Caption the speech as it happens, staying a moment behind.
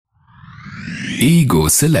Ego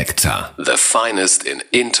Selector. The finest in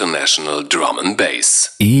international drum and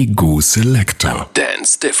bass. Ego Selector.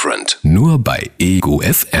 Dance different. Nur bei Ego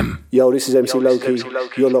FM. Yo, this is MC Loki.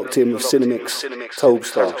 You're locked in with Cinemix,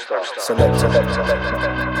 Tobestar,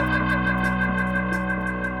 Selector.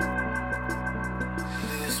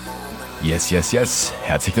 Yes, yes, yes.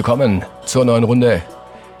 Herzlich willkommen zur neuen Runde.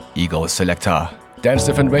 Ego Selector. Dance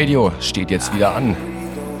Different Radio steht jetzt wieder an.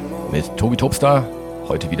 Mit Tobi Tobestar.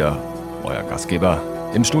 Heute wieder euer Gastgeber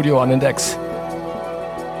im Studio an den Decks.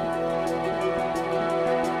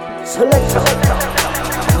 Selector.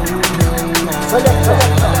 Selector.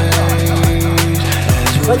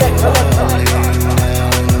 Selector.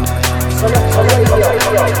 Selector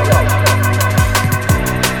Radio.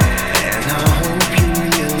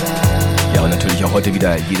 Ja, und natürlich auch heute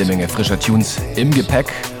wieder jede Menge frischer Tunes im Gepäck.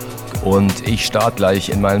 Und ich starte gleich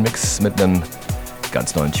in meinen Mix mit einem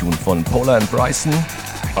ganz neuen Tune von Polar and Bryson.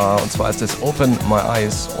 Und zwar ist es Open My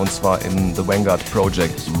Eyes und zwar im The Vanguard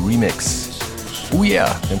Project Remix. Oh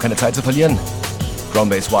yeah, wir haben keine Zeit zu verlieren. Drum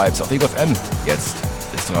Bass Vibes auf Ego FM. Jetzt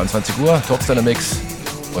bis 23 Uhr, Topstar in Mix.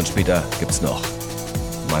 Und später gibt's noch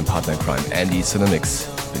meinen Partner in Crime, Andy Cinemix,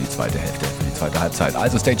 für die zweite Hälfte, für die zweite Halbzeit.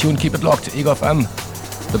 Also stay tuned, keep it locked, Ego FM.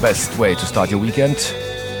 The best way to start your weekend.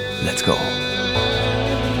 Let's go.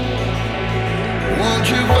 Won't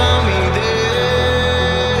you find me there?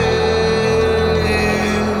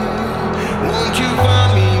 Won't you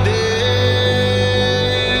find me there?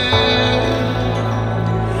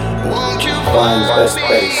 Won't you Find find best me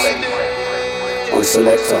bass there? on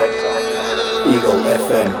Selector, Ego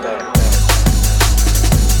FM.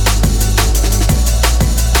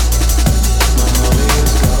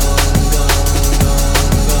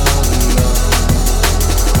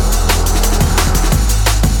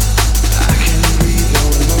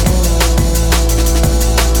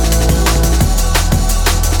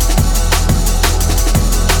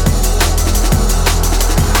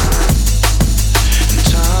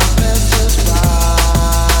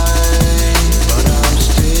 But I'm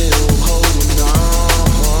still holding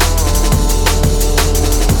on.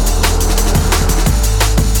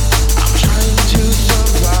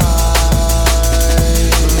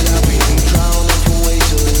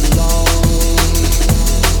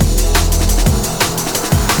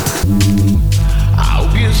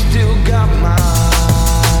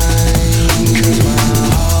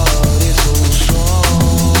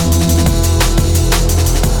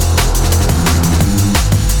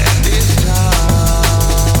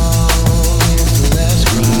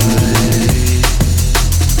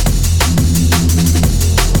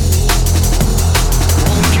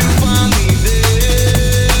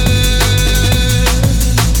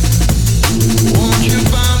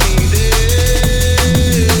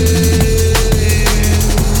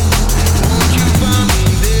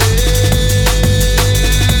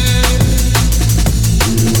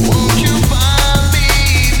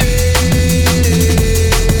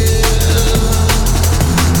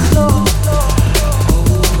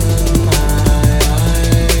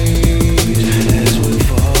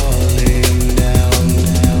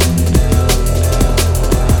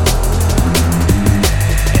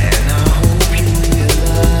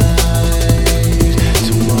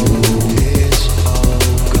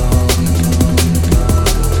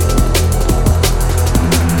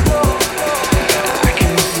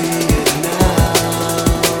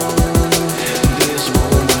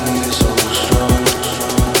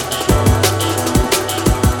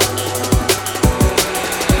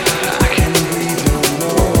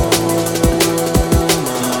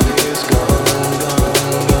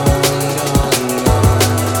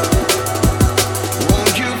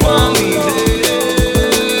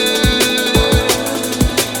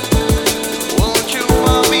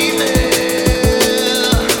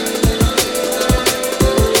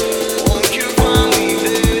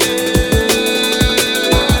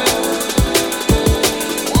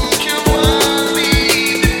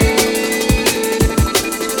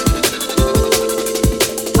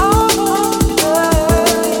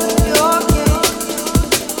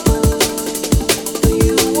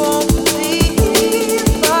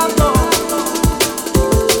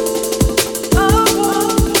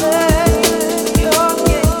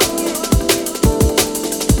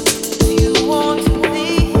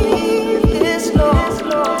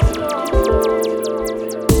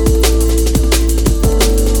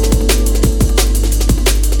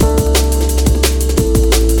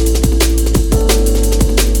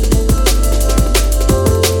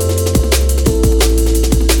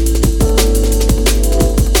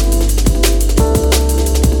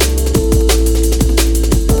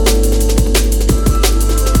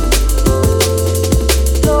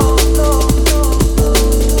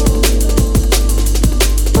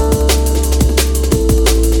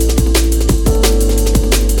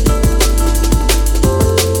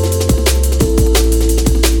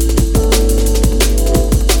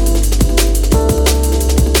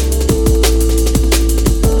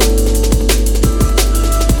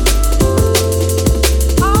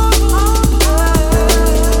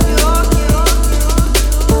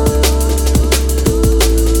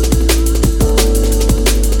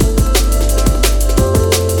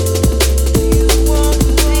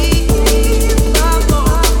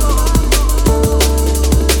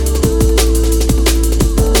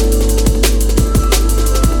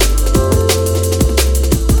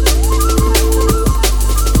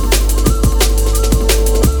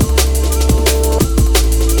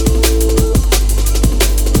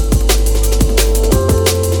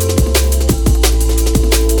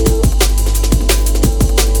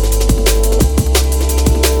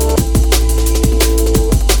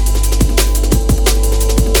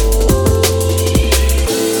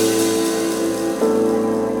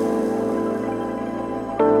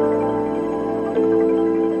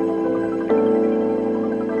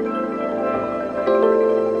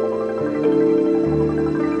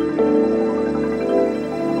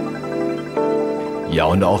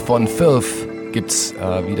 und auch von Filth gibt's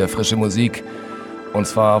wieder frische Musik. Und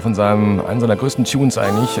zwar von einen seiner größten Tunes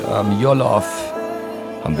eigentlich, Your Love,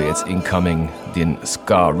 haben wir jetzt incoming, den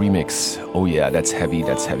Scar Remix. Oh yeah, that's heavy,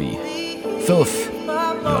 that's heavy. Filth,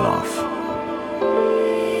 Your Love.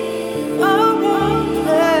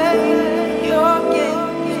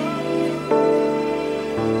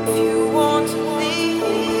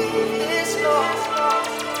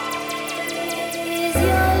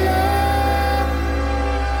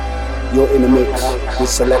 You're in a mix with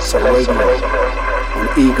Selector Radio on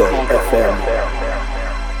Ego FM.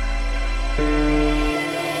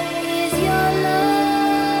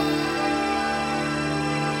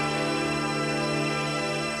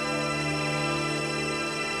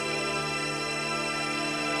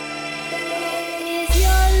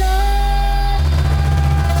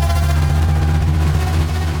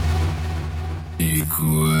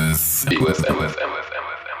 Ego FM.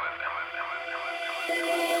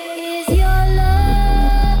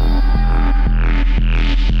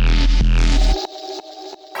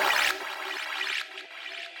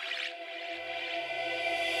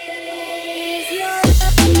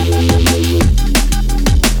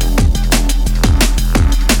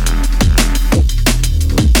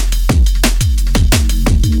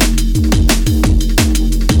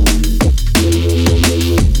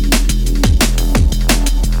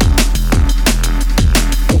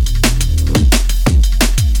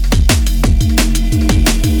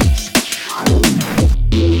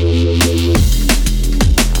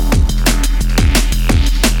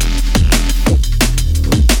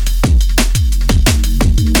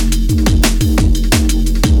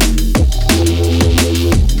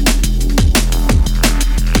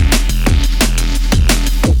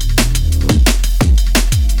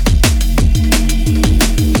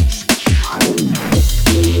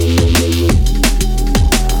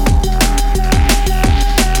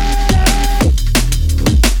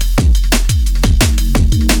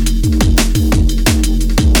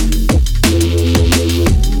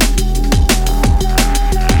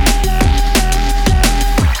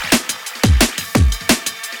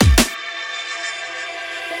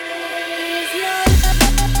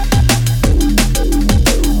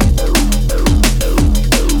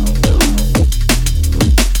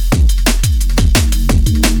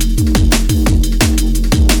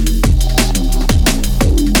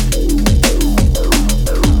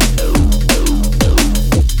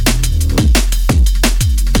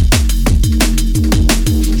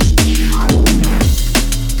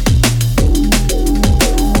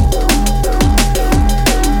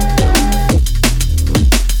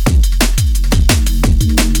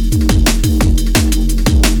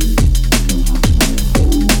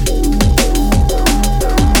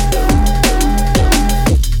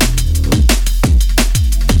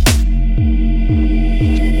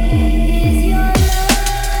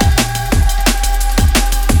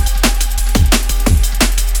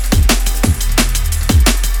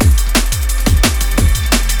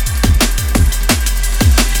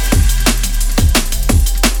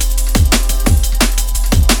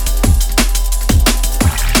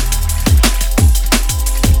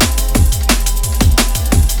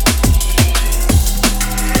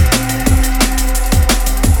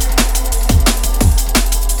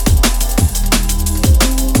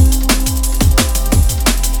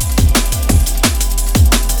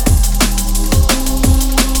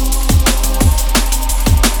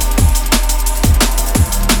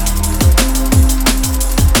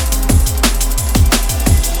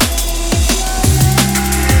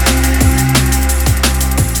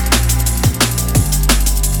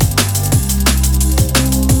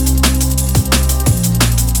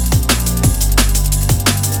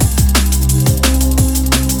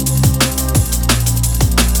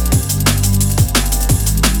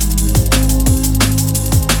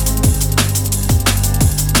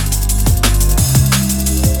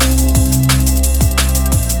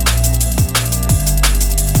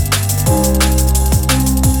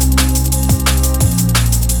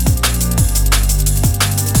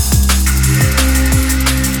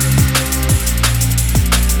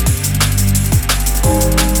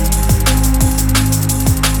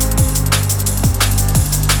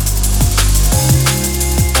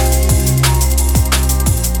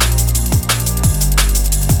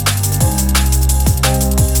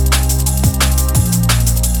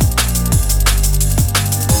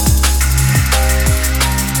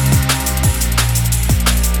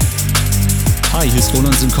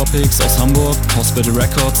 Syncopics aus Hamburg, Hospital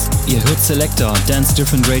Records. Ihr hört Selector, Dance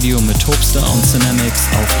Different Radio mit Topstar und Cinemix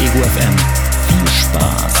auf Ego FM. Viel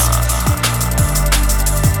Spaß!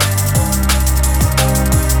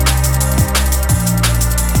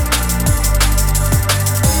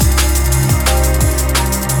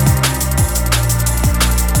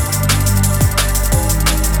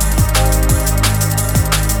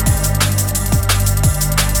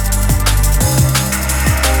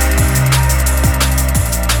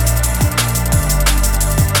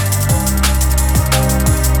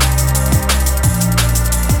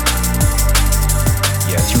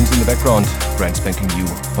 Background, brand spanking new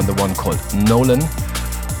von the one called Nolan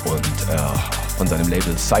und von seinem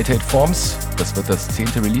Label Citate Forms. Das wird das 10.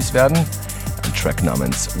 Release werden, ein Track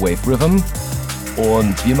namens Wave Rhythm.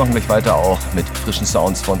 Und wir machen gleich weiter auch mit frischen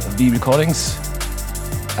Sounds von The Recordings,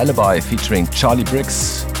 Alibi featuring Charlie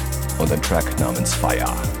Briggs und ein Track namens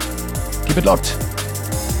Fire. Keep it locked.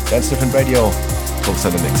 Dance Different Radio,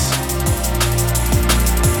 Topstar in the Mix.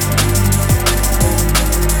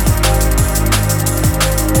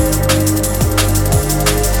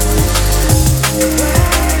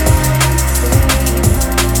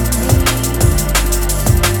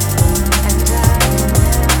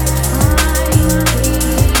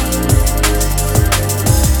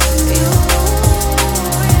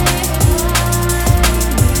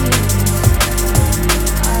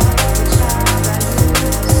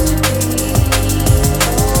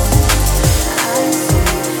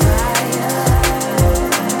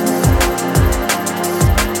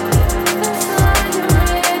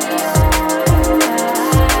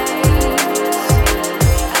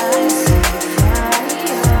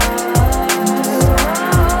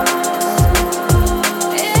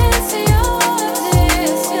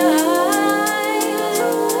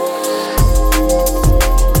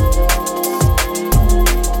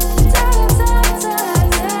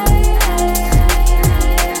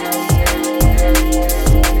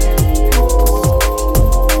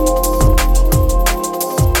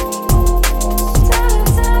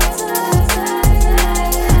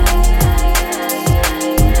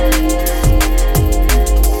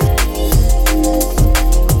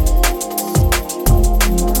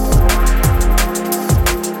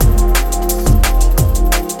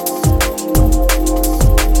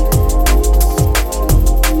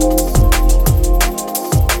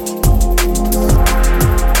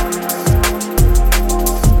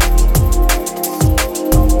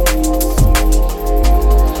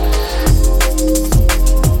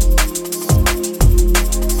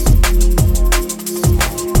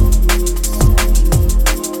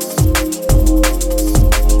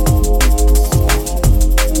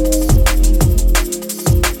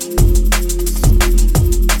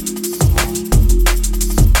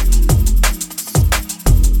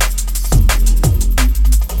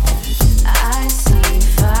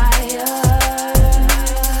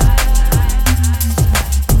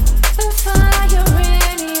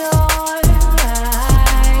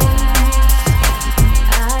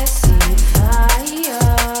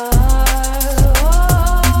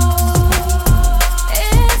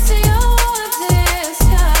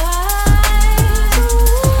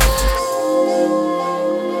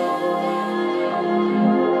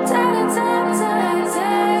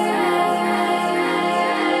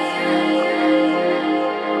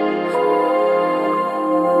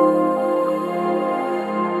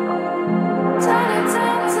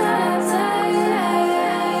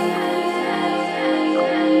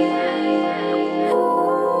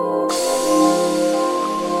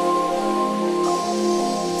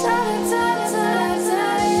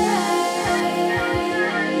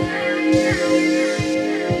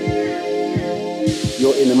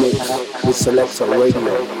 You're in the mix with Selector Radio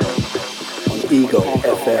on Ego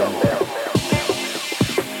FM.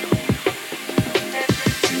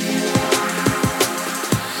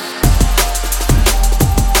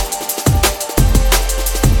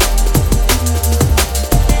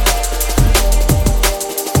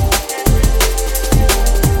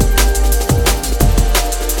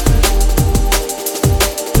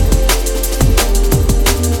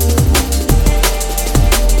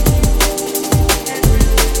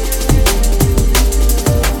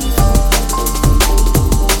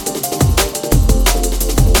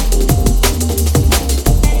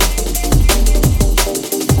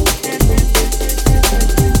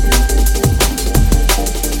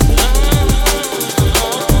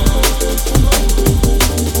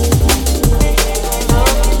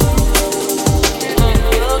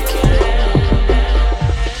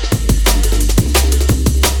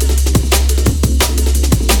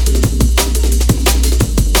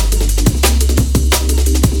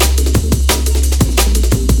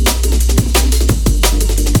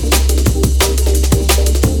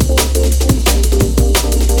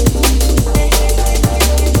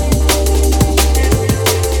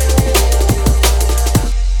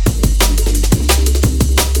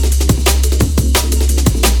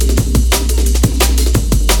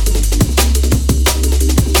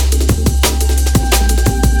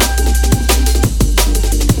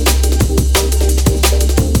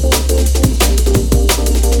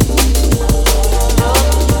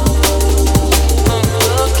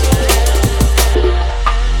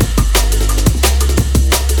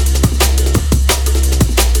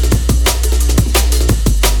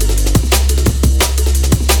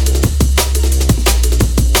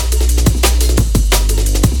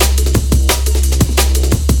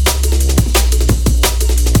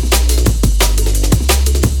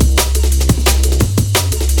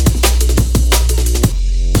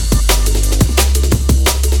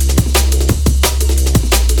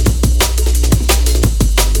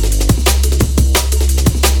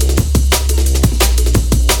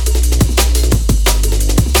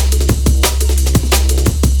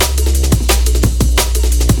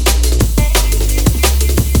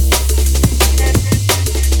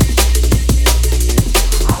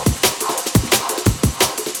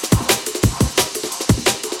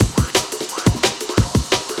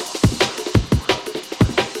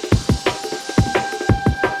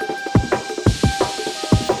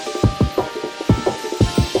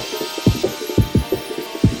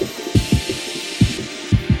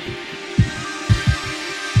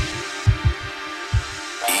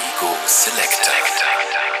 Selector.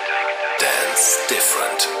 Dance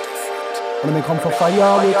different. When we come for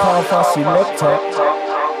fire, we call for selector.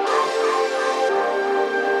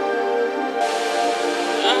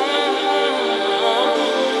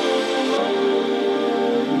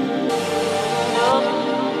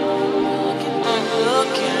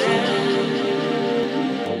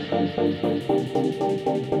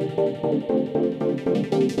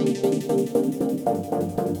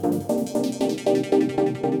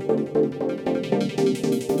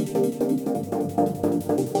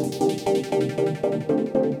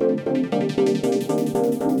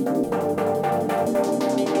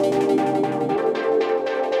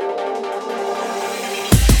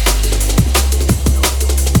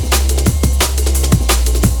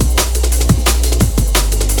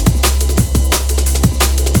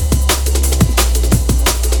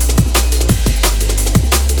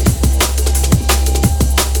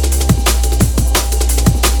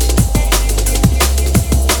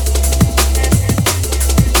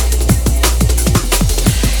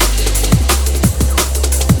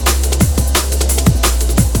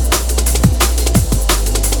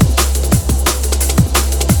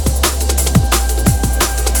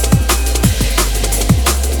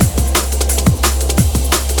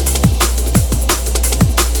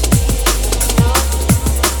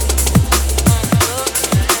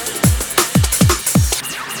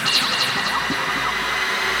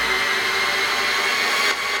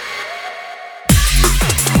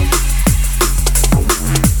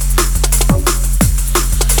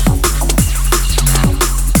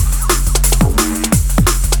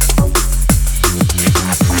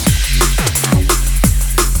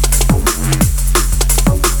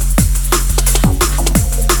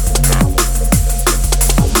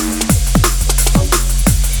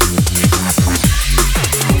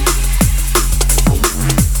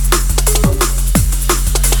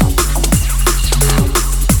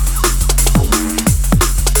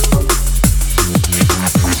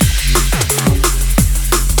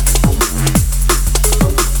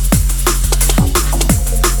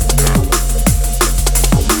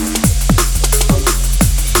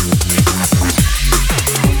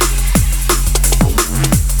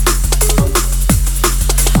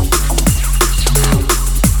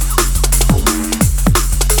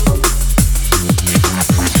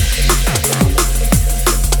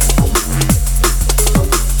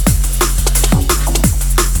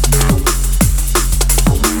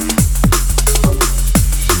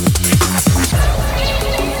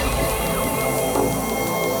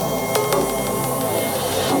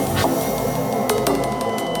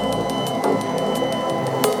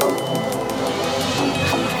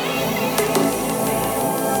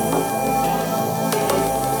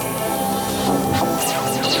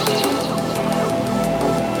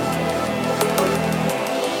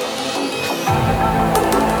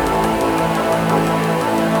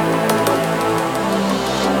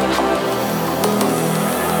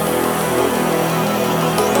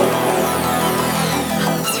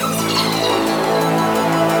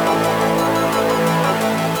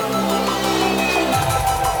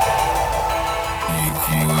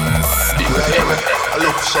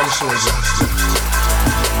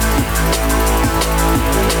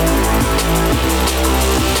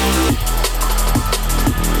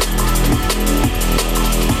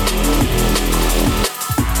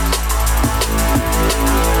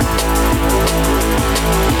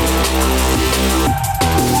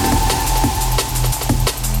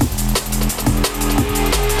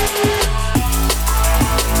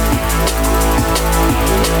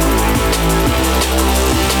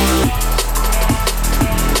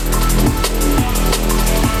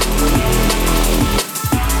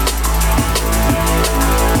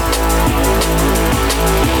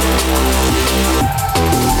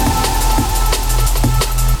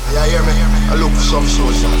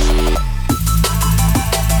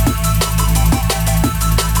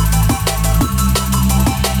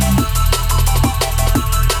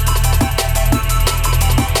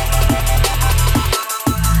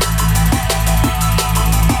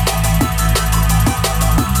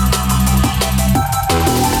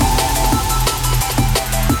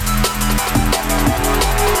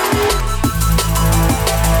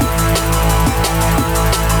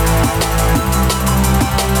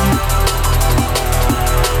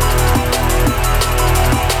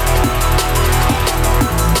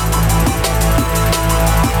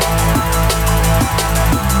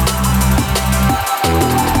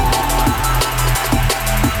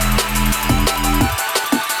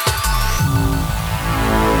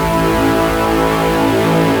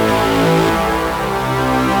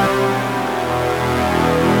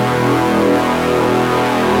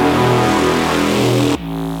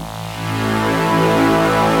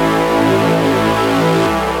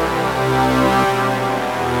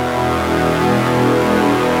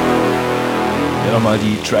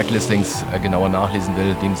 Tracklistings genauer nachlesen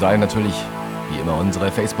will, dem sei natürlich wie immer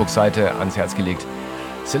unsere Facebook-Seite ans Herz gelegt.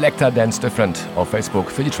 Selector Dance Different auf Facebook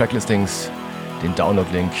für die Tracklistings, den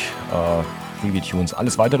Download-Link, Freebie-Tunes,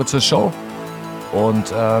 alles weitere zur Show.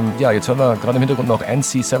 Und jetzt hören wir gerade im Hintergrund noch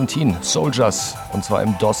NC17 Soldiers, und zwar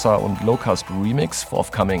im Dossa und Locust Remix,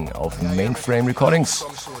 forthcoming auf Mainframe Recordings.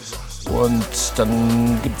 Und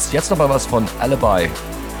dann gibt es jetzt noch mal was von Alibi.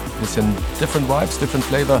 Bisschen different vibes, different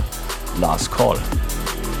flavor. Last Call.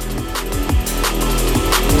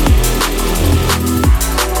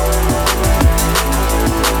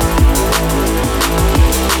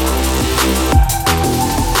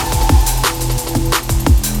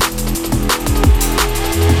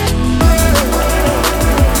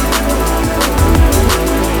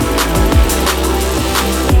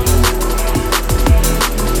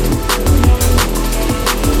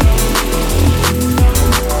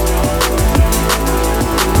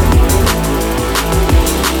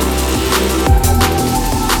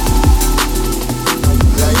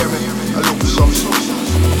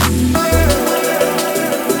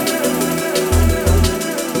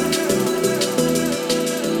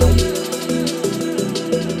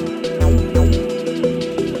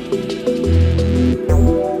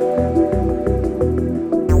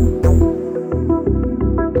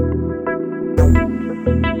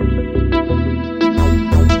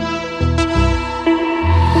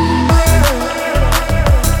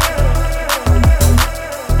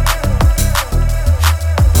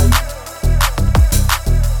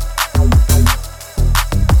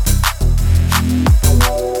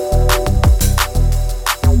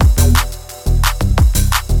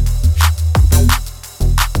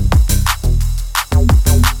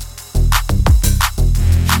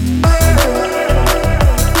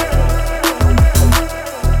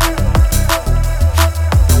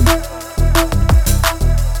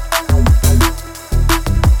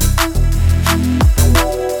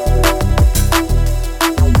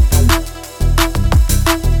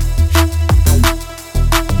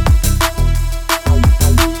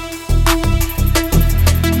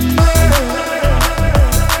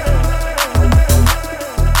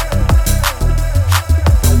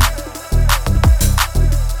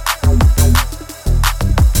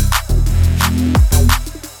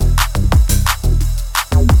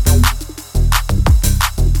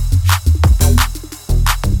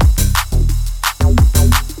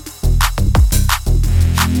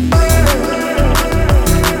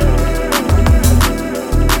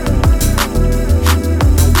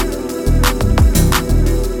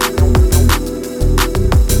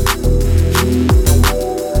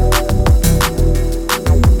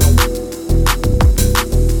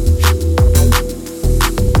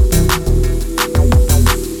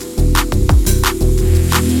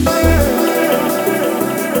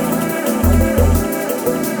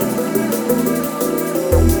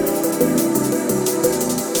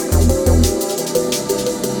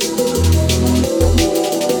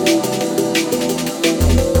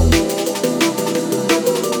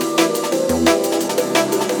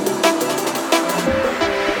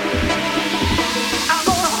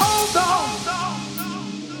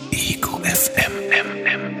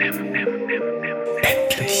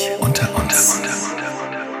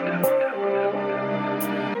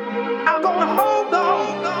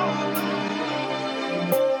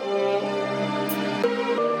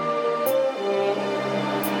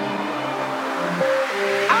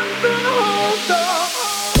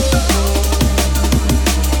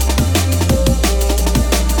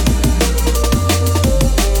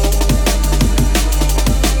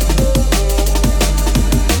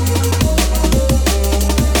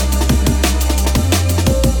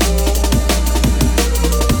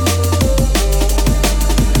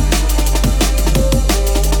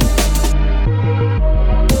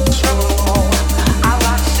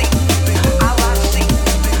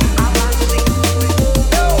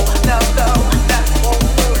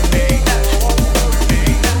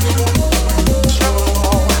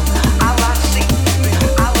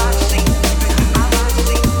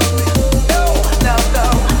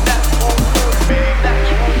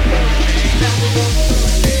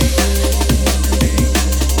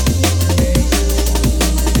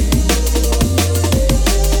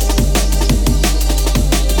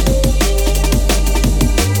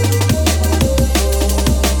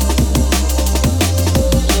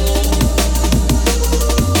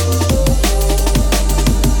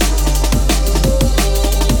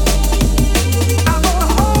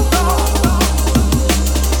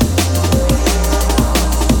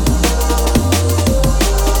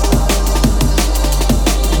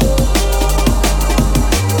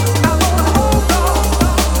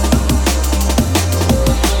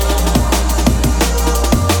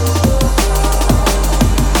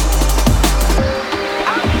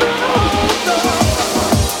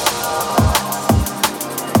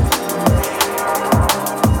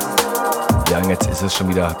 schon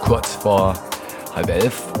wieder kurz vor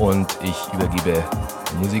 10:30 und ich übergebe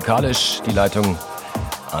musikalisch die Leitung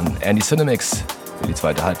an Andy Cinemix für die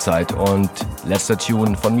zweite Halbzeit. Und letzter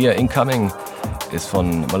Tune von mir, Incoming, ist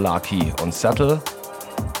von Malarkey und Settle,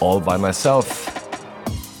 All By Myself.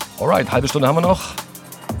 Alright, halbe Stunde haben wir noch.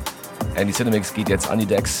 Andy Cinemix geht jetzt an die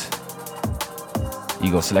Decks.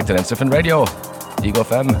 Ego Selector Dance Different Radio, Ego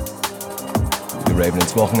FM. Wir raven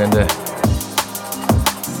ins Wochenende.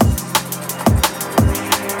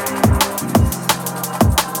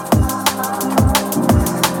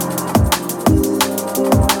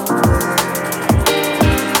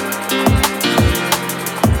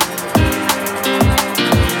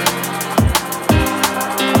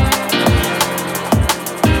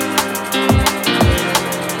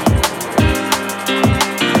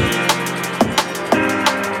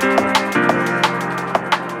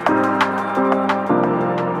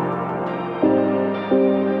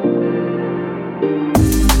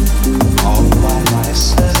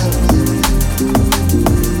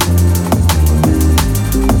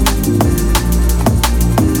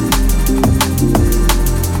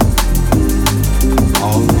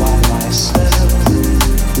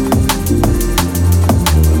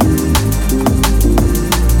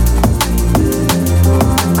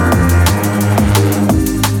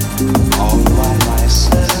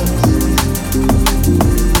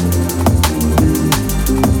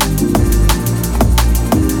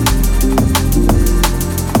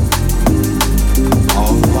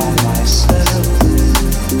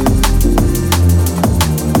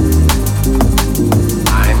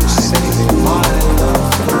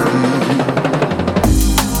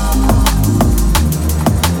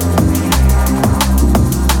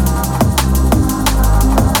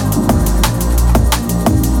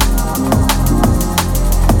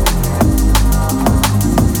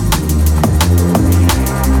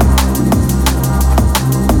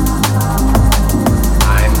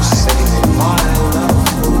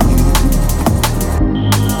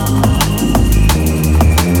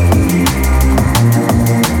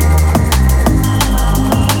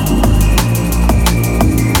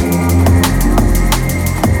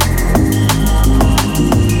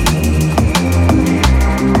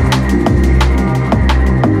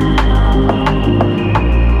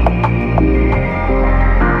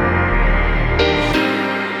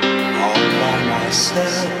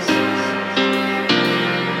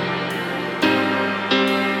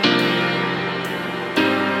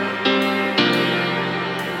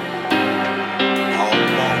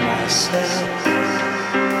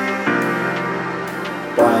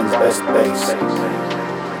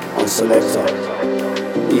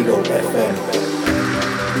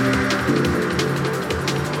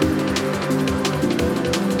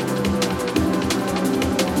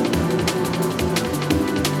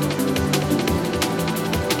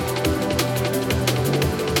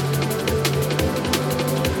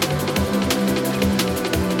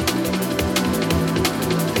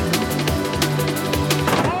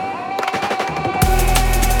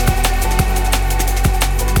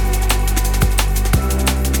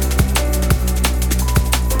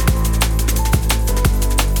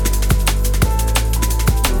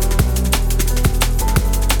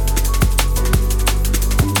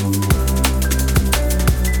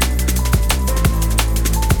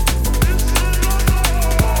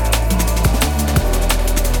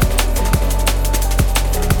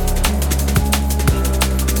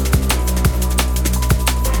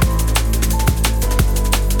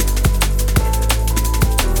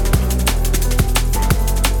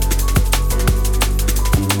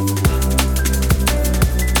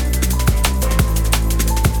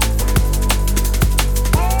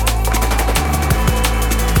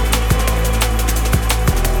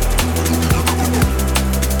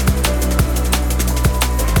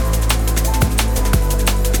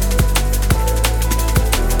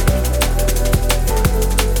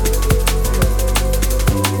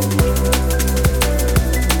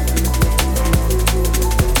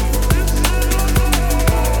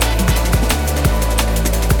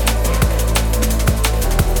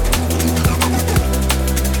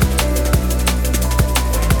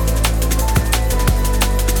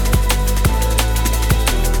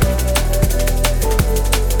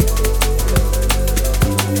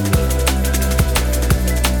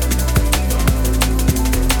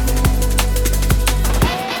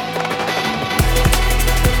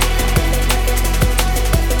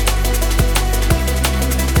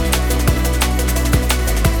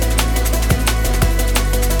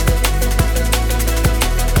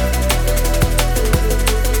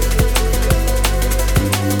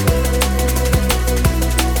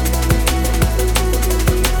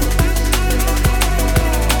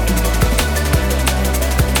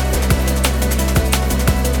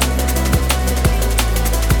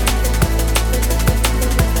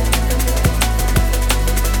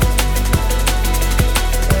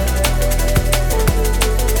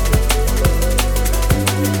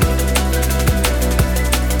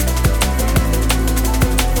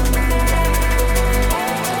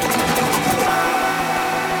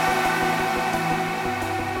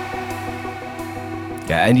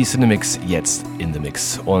 Andy Cinemix jetzt in the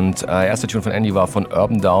Mix. Und erster Tune von Andy war von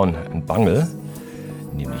Urban Down in Bungle,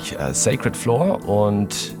 nämlich Sacred Floor.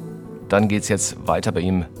 Und dann geht's jetzt weiter bei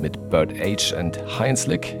ihm mit Bird H und Heinz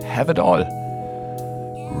Lick, Have It All.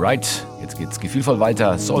 Right, jetzt geht's gefühlvoll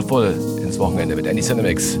weiter, soulful ins Wochenende mit Andy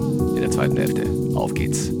Cinemix in der zweiten Hälfte. Auf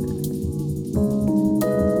geht's.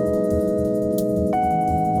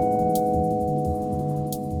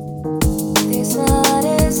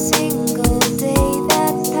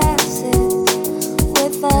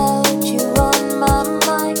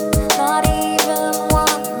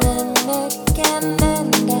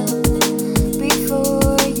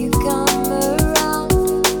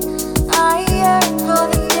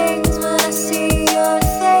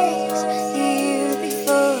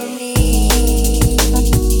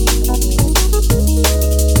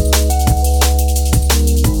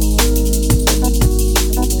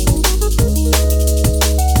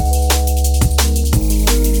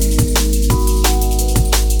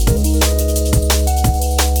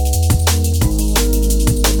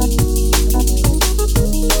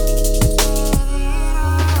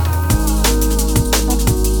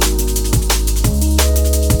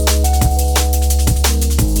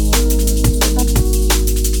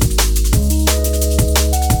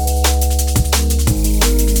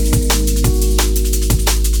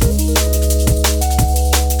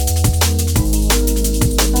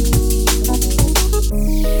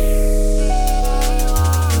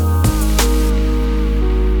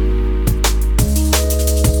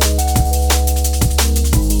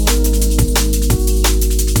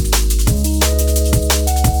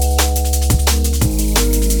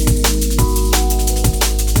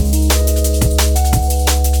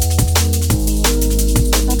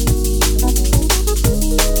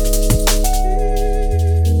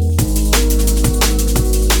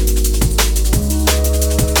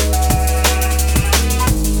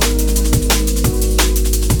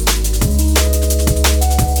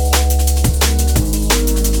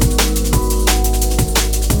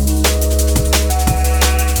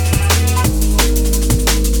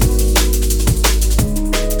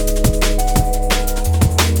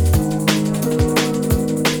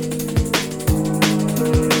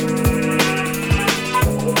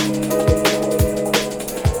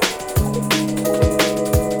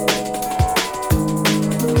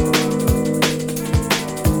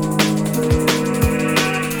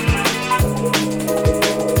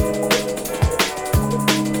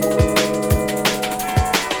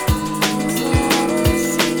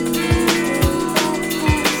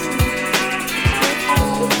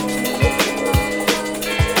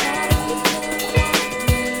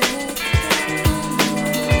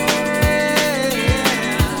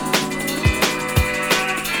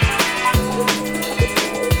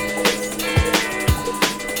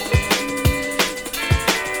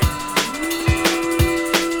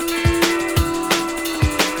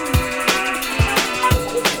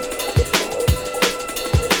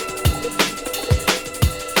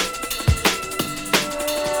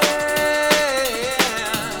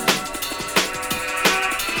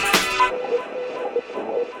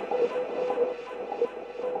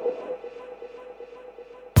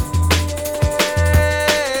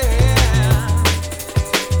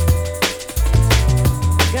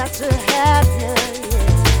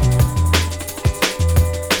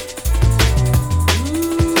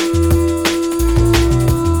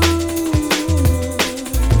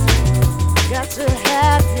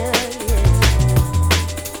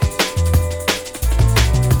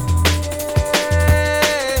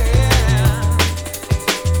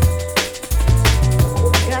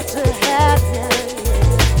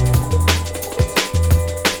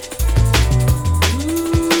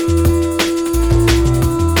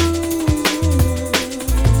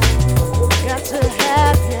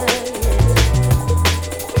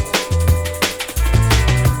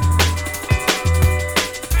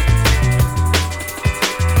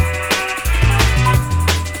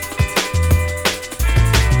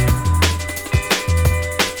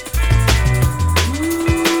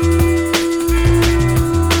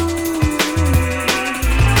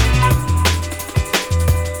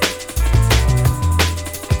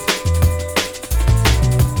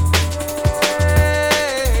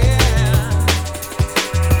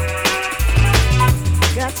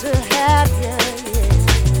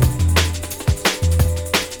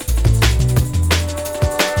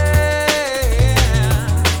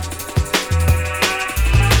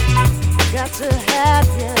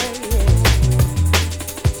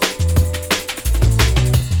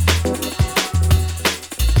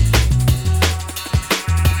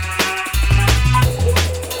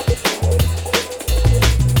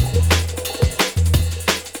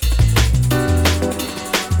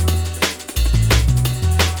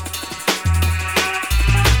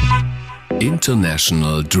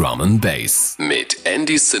 International Drum and Bass mit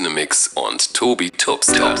Andy Cinemix und Tobi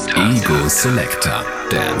Tubster. Ego Selector.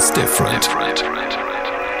 Dance Different.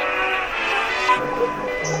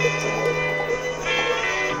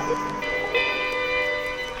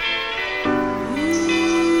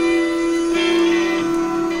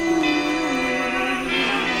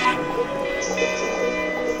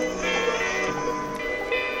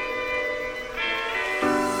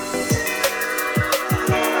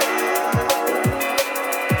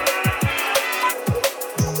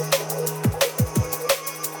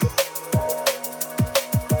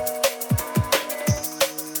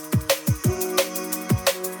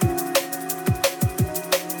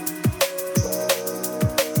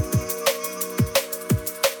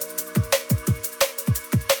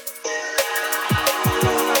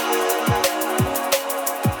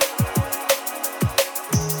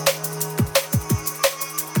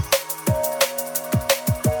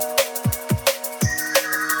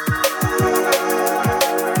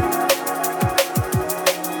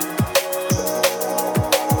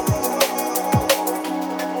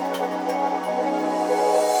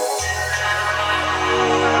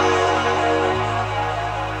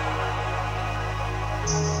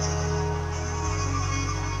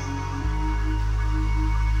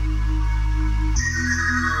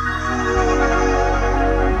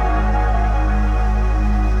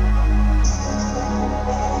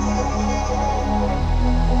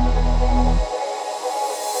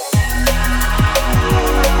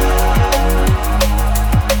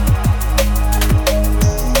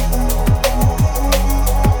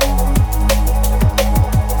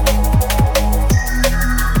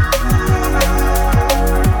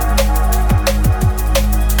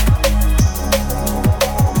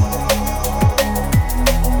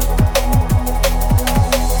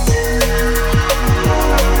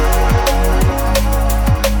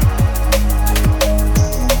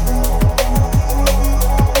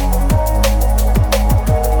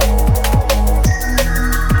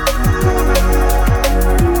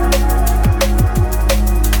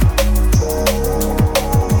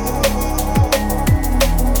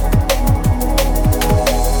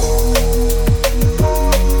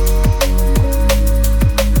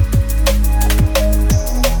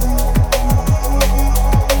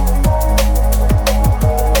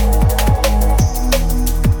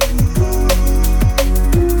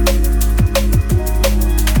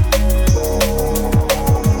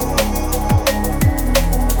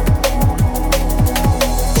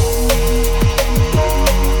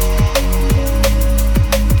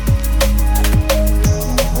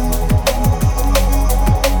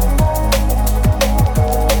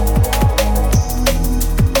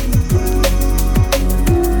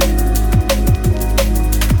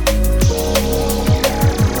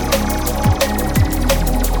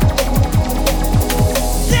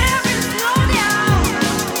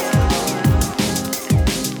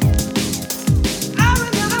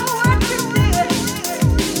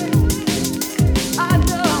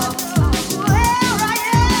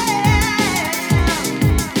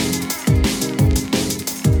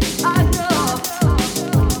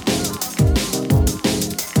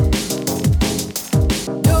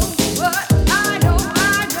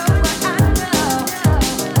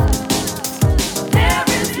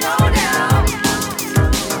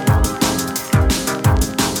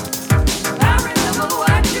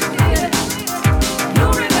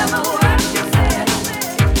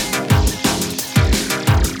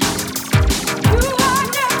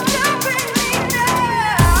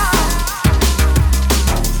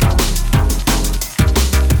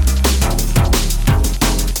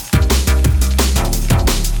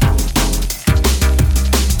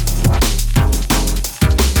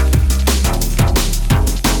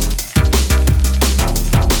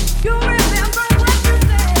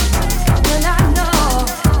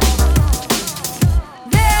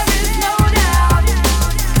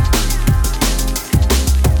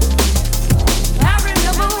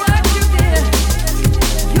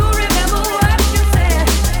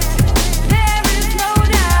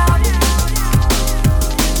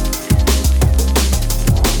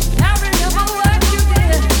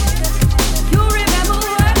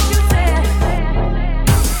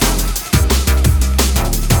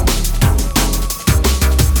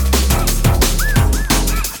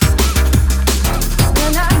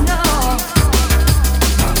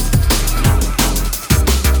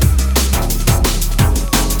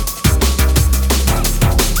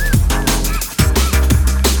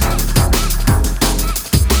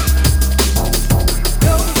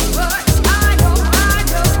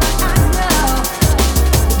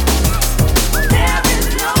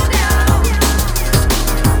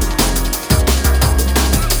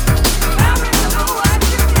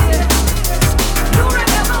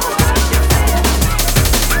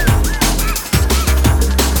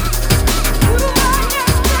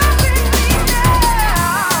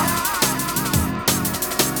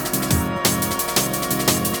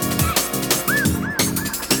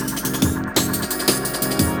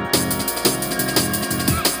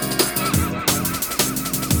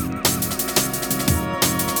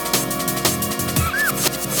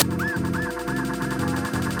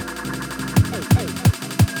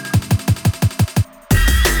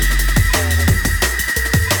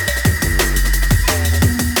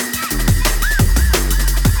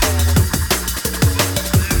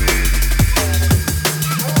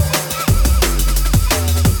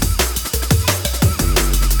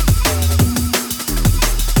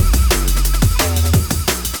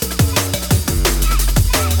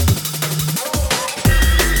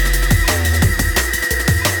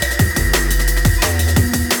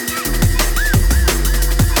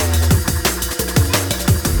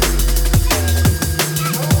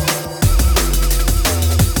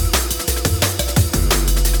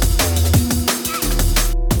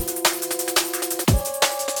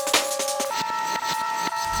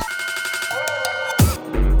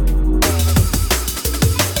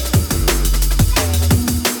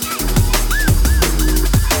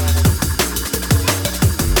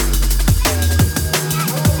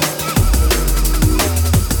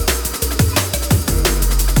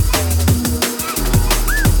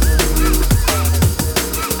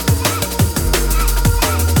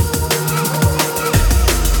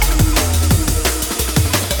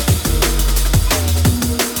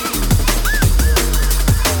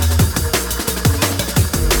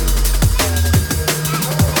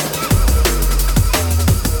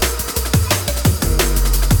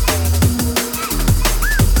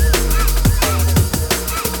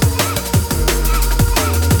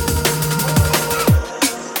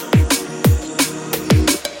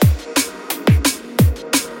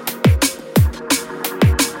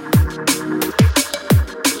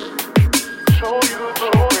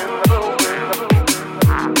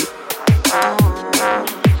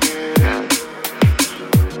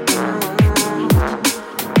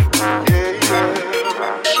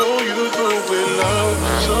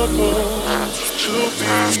 supposed to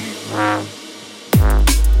be.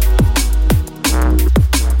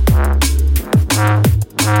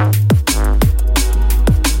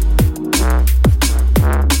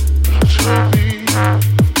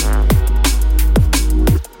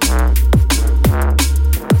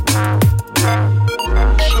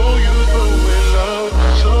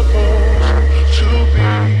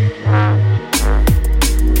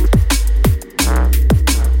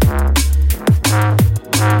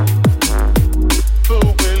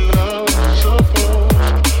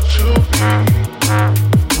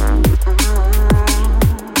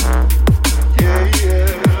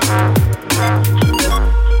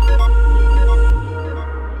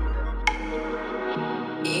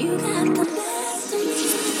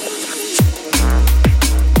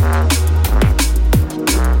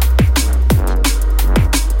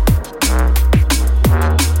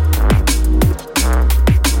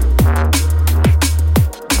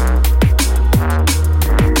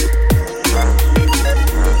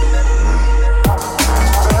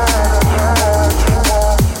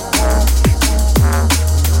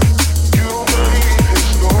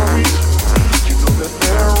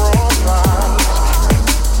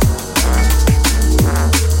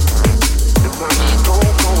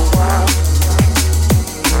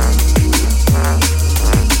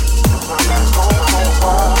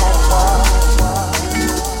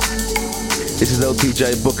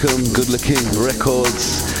 PJ Bookham, Good Looking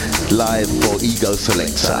Records, live for Ego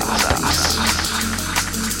Selector.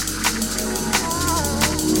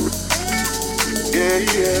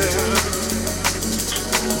 Yeah.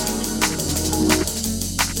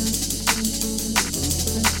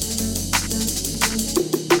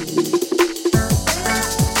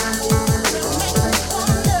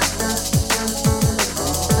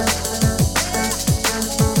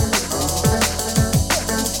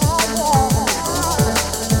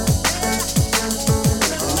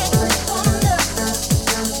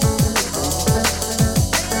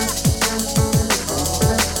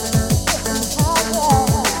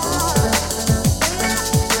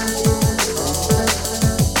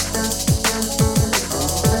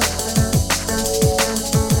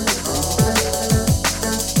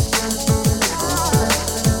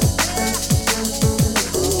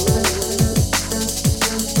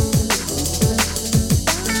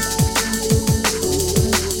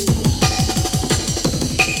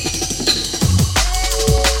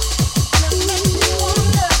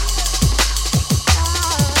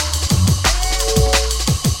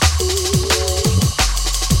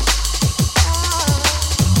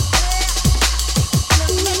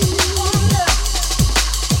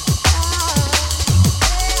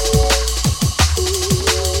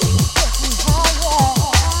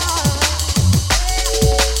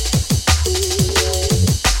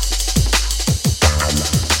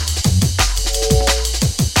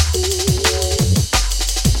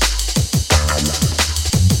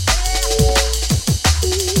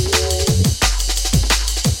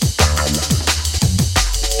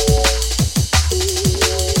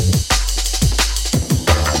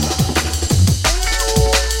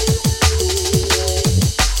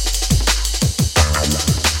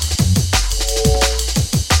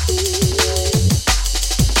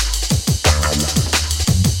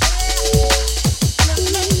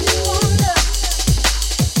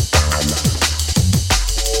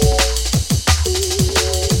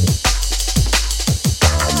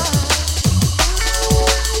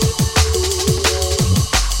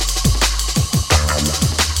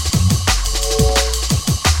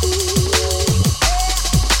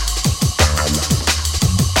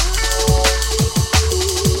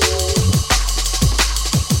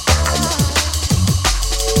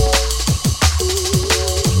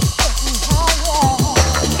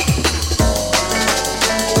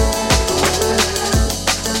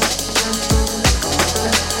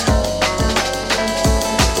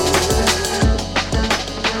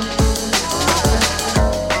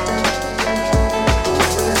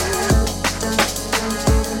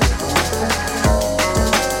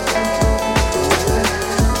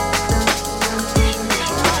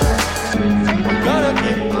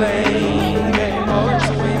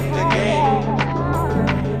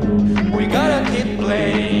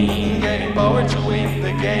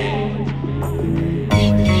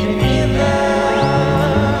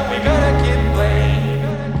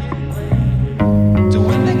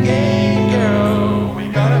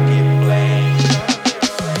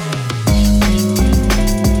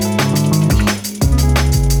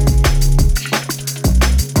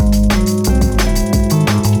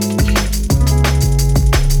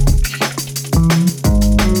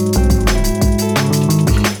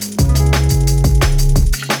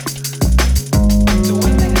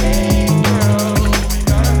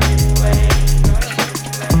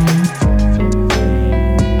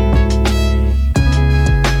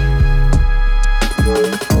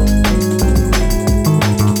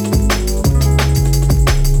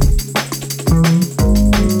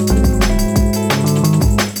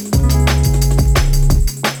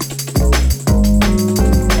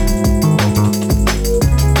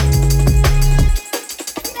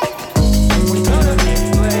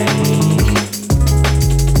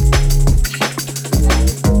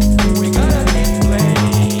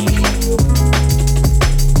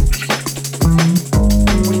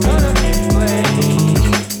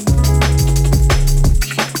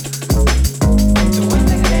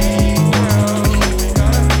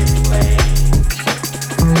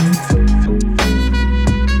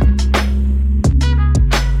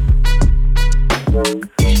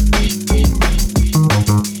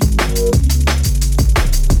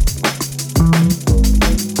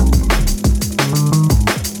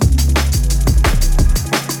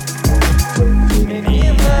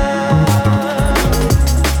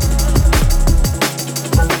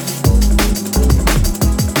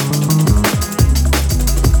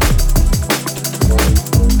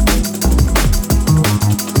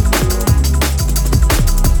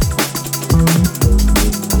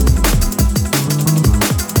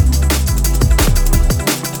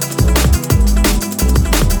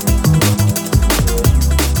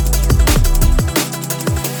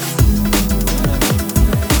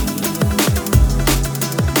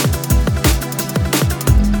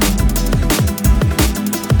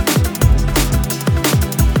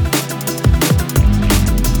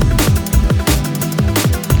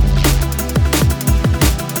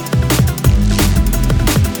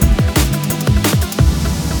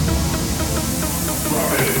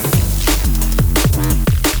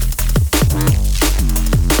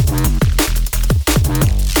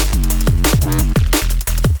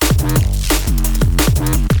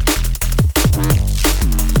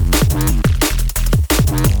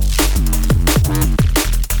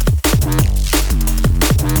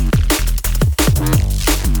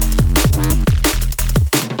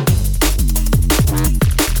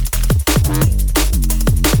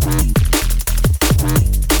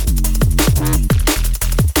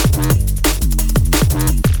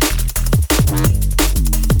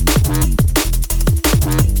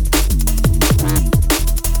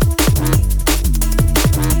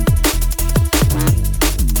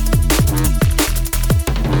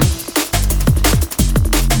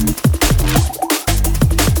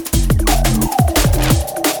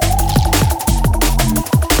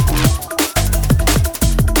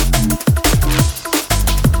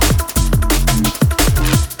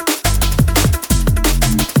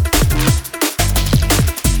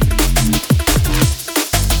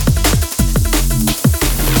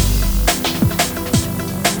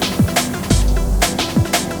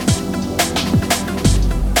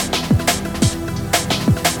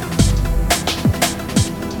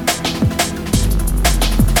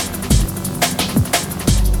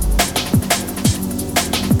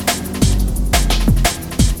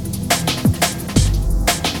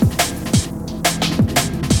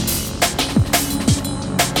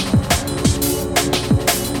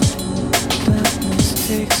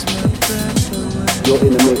 You're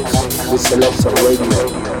in the mix with Selector Radio,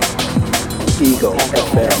 Ego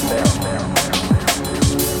FM.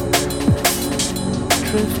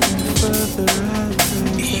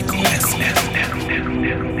 Ego FM.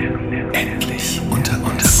 Endlich unter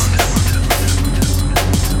uns.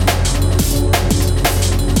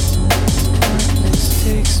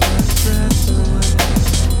 Takes my breath away.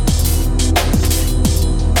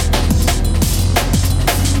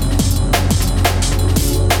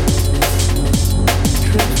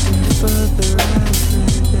 Drifting further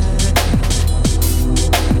every day.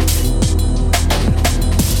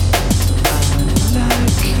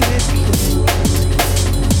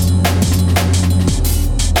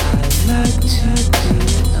 I like it. I like to be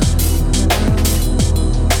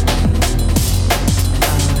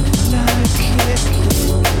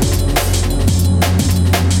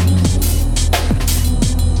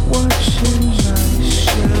watching my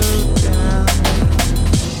showdown.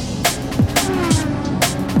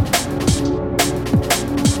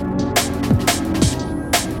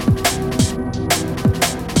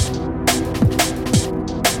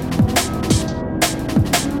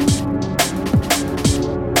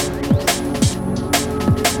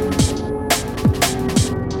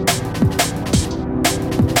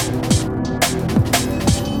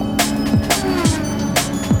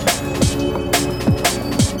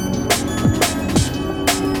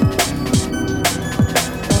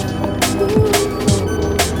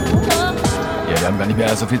 Nicht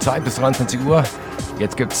mehr so viel Zeit bis 23 Uhr.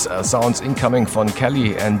 Jetzt gibt's Sounds Incoming von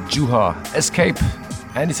Kelly and Juha. Escape.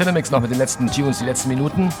 Andy Cinemix noch mit den letzten Tunes, die letzten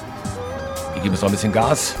Minuten. Wir geben es noch ein bisschen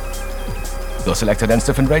Gas. Go Selector Dance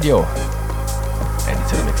Different Radio. Andy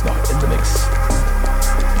Cinemix noch in the mix.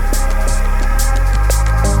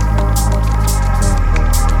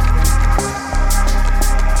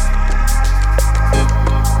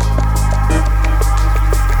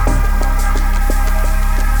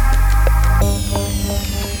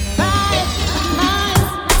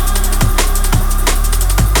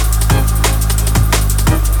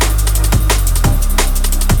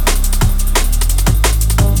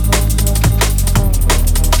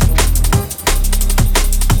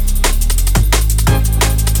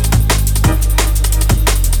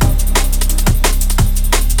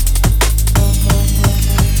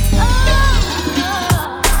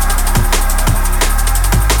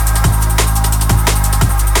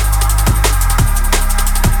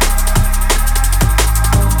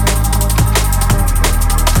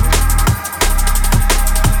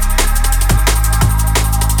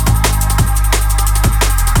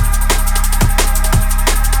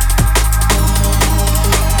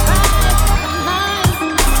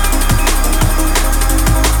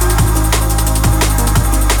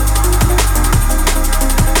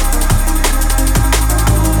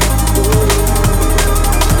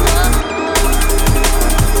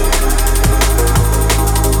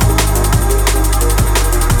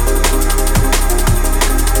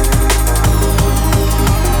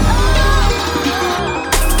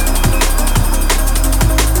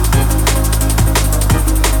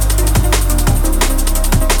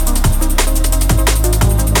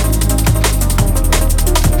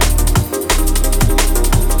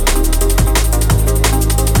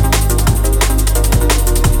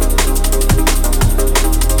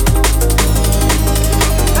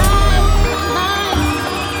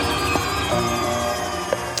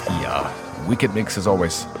 Wicked Mix as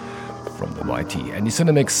always from the YT. Andy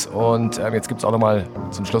Cinemix. Und jetzt gibt es auch nochmal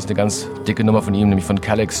zum Schluss eine ganz dicke Nummer von ihm, nämlich von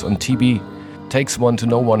Calix und TB. Takes One to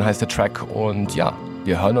Know One heißt der Track. Und ja,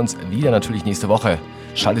 wir hören uns wieder natürlich nächste Woche.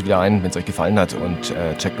 Schaltet wieder ein, wenn es euch gefallen hat, und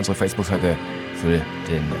checkt unsere Facebook-Seite für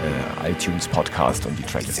den iTunes Podcast und die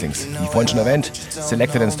Tracklistings. Wie vorhin schon erwähnt,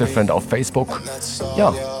 Selected and Different auf Facebook.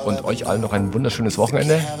 Ja, und euch allen noch ein wunderschönes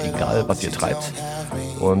Wochenende, egal was ihr treibt.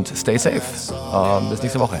 Und stay safe. Bis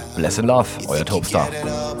nächste Woche. Bless and love, euer Topstar.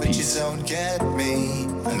 Peace.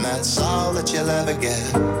 And that's all that you'll ever get.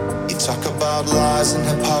 You talk about lies and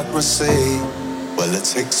hypocrisy. Well, it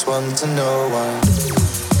takes one to know one.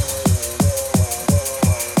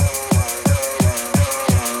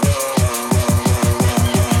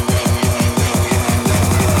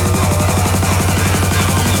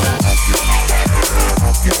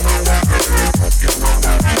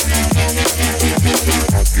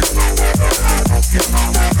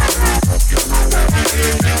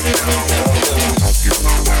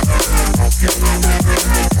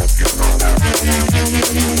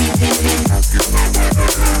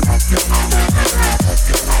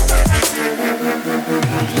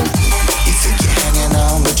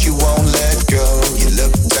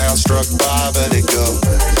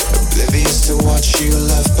 Oblivious to what you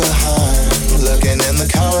left behind, looking in the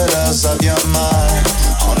corridors of your mind.